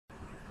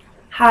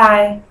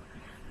Hi,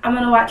 I'm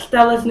going to watch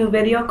SteLLar's new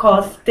video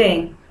called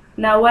Sting.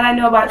 Now, what I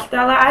know about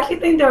SteLLar, I actually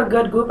think they're a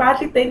good group. I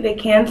actually think they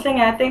can sing.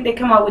 I think they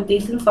come out with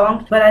decent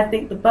songs, but I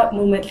think the butt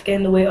movements get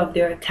in the way of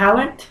their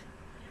talent.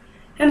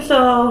 And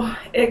so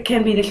it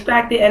can be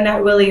distracted and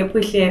not really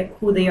appreciate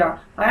who they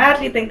are. I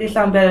actually think they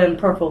sound better than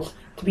Purples,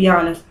 to be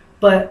honest.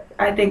 But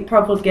I think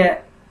Purples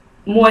get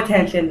more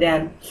attention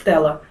than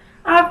SteLLar.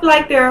 I've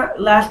liked their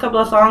last couple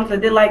of songs. I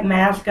did like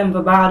Mask and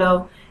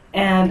Vibrato,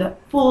 and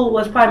Fool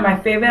was probably my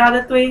favorite out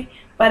of the three.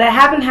 But I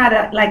haven't had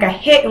a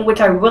hit in which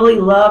I really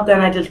loved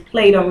and I just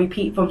played on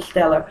repeat from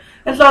SteLLar.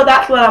 And so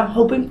that's what I'm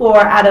hoping for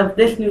out of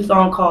this new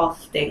song called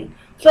Sting.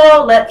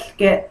 So let's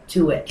get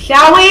to it,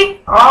 shall we?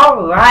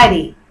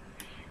 Alrighty.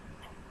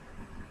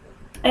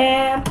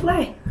 And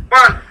play.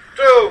 1,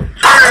 2, 3.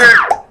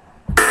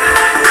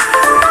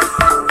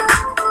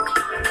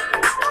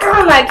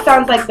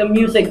 Sounds like the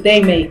music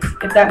they make,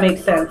 if that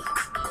makes sense.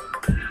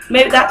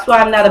 Maybe that's why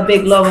I'm not a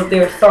big love of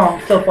their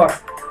song so far.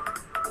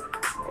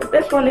 But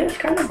this one is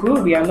kind of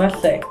groovy, I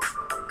must say.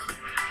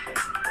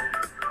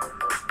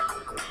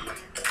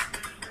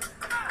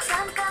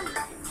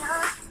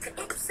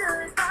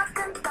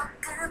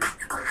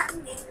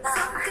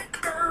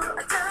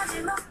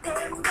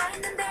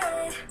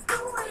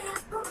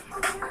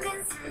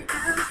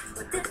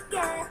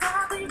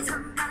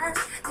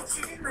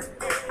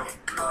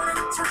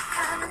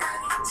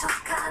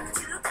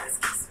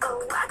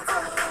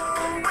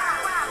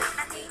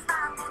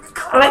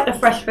 I like the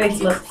fresh face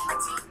looks.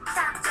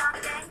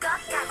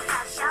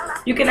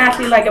 You can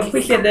actually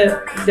appreciate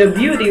the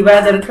beauty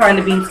rather than trying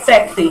to be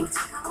sexy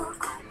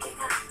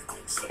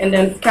and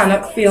then kind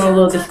of feeling a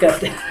little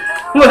disgusted.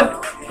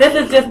 This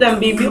is just them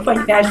being beautiful.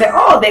 You can say,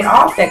 oh, they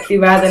are sexy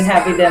rather than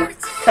having them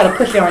try to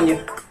push it on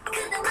you.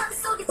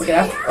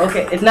 Okay,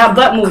 okay. It's not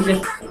butt moves,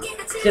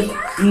 just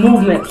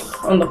movements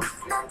on the.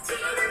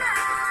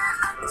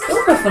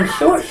 Those are some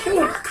short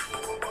shorts.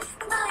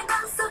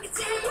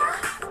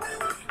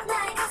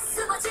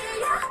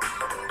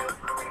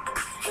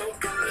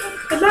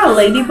 Is that a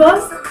ladybug?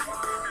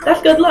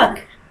 That's good luck.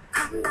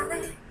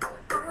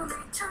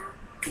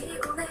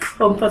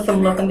 Hope for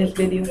some luck in this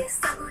video.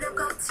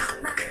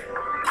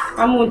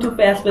 I'm moving too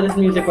fast for this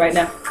music right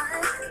now.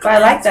 But I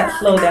like that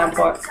slow down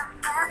part.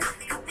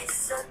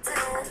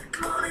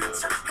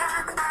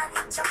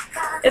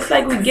 It's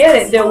like we get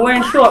it. They're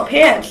wearing short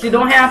pants. You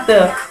don't have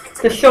to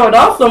show it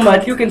off so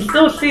much. You can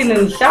still see it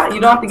in the shot. You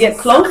don't have to get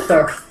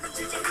closer.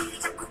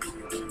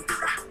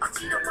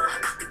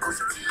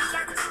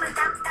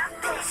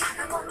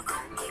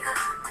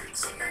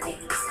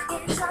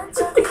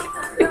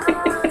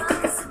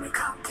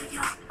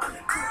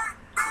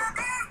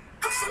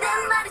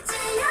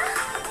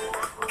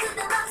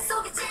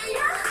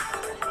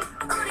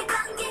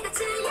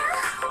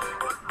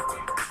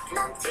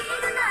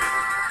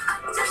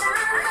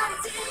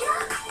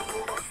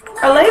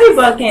 A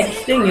ladybug can't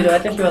sting you though, I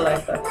just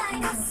realized that.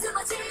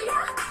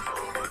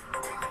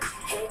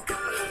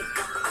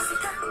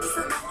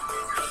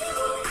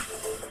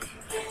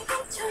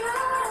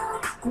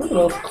 Look at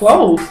those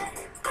clothes.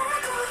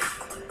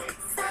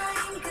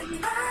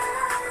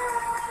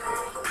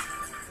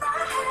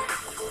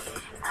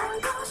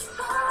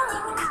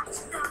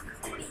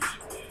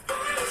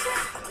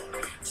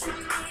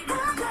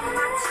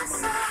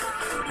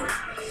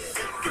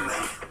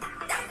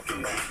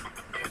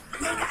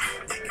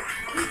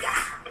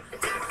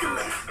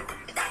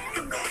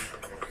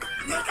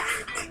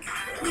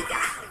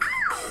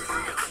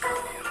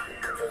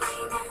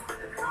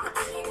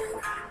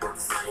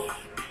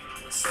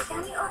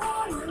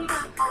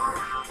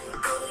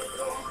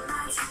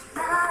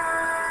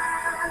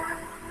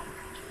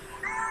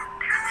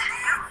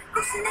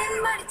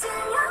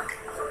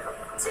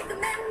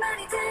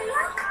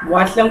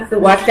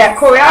 Watch that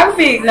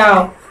choreography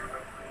now.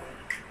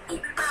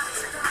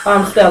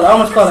 SteLLar. I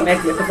almost call him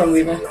Exit for some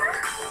reason.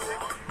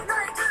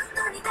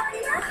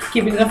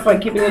 Keep it in the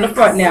front. Keep it in the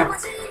front now.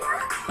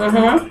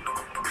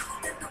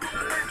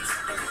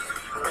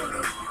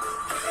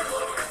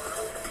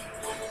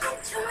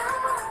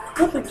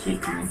 That's a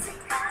cute one.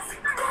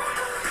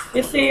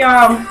 You see,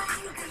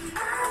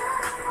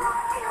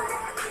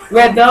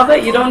 Red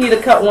Velvet, you don't need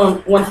to cut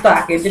one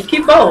stocking. Just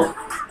keep both.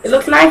 It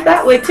looks nice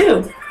that way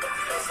too.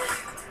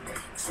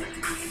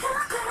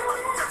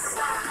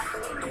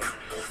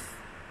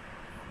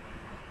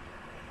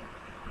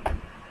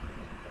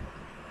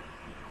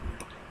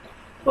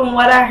 From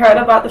what I heard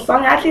about the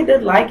song, I actually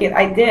did like it.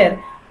 I did.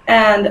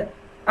 And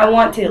I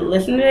want to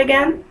listen to it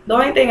again. The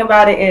only thing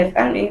about it is,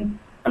 I'm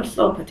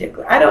so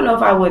particular. I don't know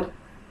if I would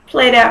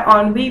play that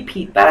on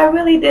repeat, but I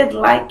really did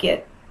like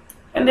it.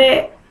 And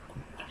they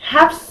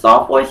have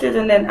soft voices,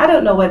 and then I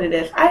don't know what it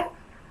is. I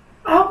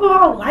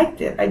overall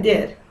liked it. I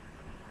did.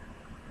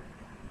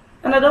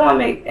 And I don't want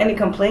to make any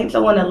complaints. I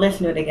want to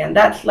listen to it again.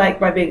 That's like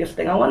my biggest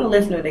thing. I want to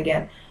listen to it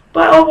again.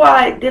 But overall,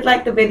 I did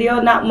like the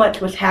video. Not much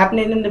was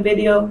happening in the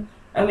video.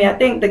 I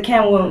think the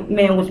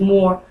cameraman was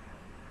more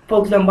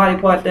focused on body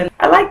parts than.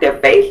 I like their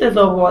faces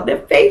overall.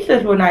 Their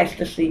faces were nice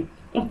to see.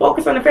 And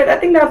focus on the face. I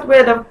think that's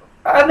where the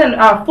other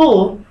than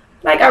Fool,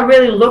 like I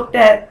really looked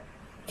at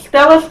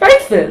SteLLar's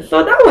faces.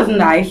 So that was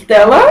nice,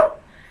 SteLLar.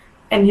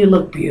 And you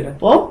look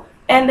beautiful.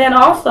 And then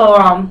also,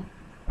 I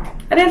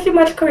didn't see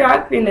much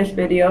choreography in this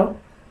video.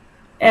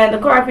 And the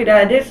choreography that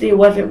I did see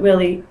wasn't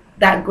really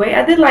that great.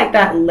 I did like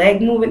that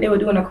leg movement they were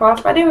doing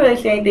across, but I didn't really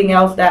see anything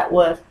else that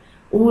was,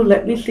 ooh,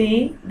 let me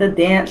see the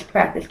dance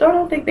practice. So I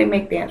don't think they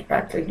make dance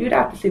practice. You'd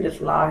have to see this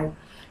live.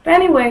 But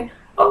anyway,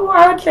 oh,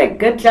 I would say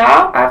good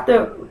job. I have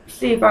to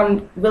see if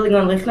I'm really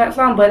going to listen to that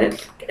song, but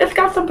it's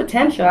got some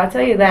potential, I'll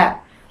tell you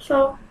that.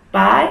 So,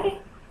 bye.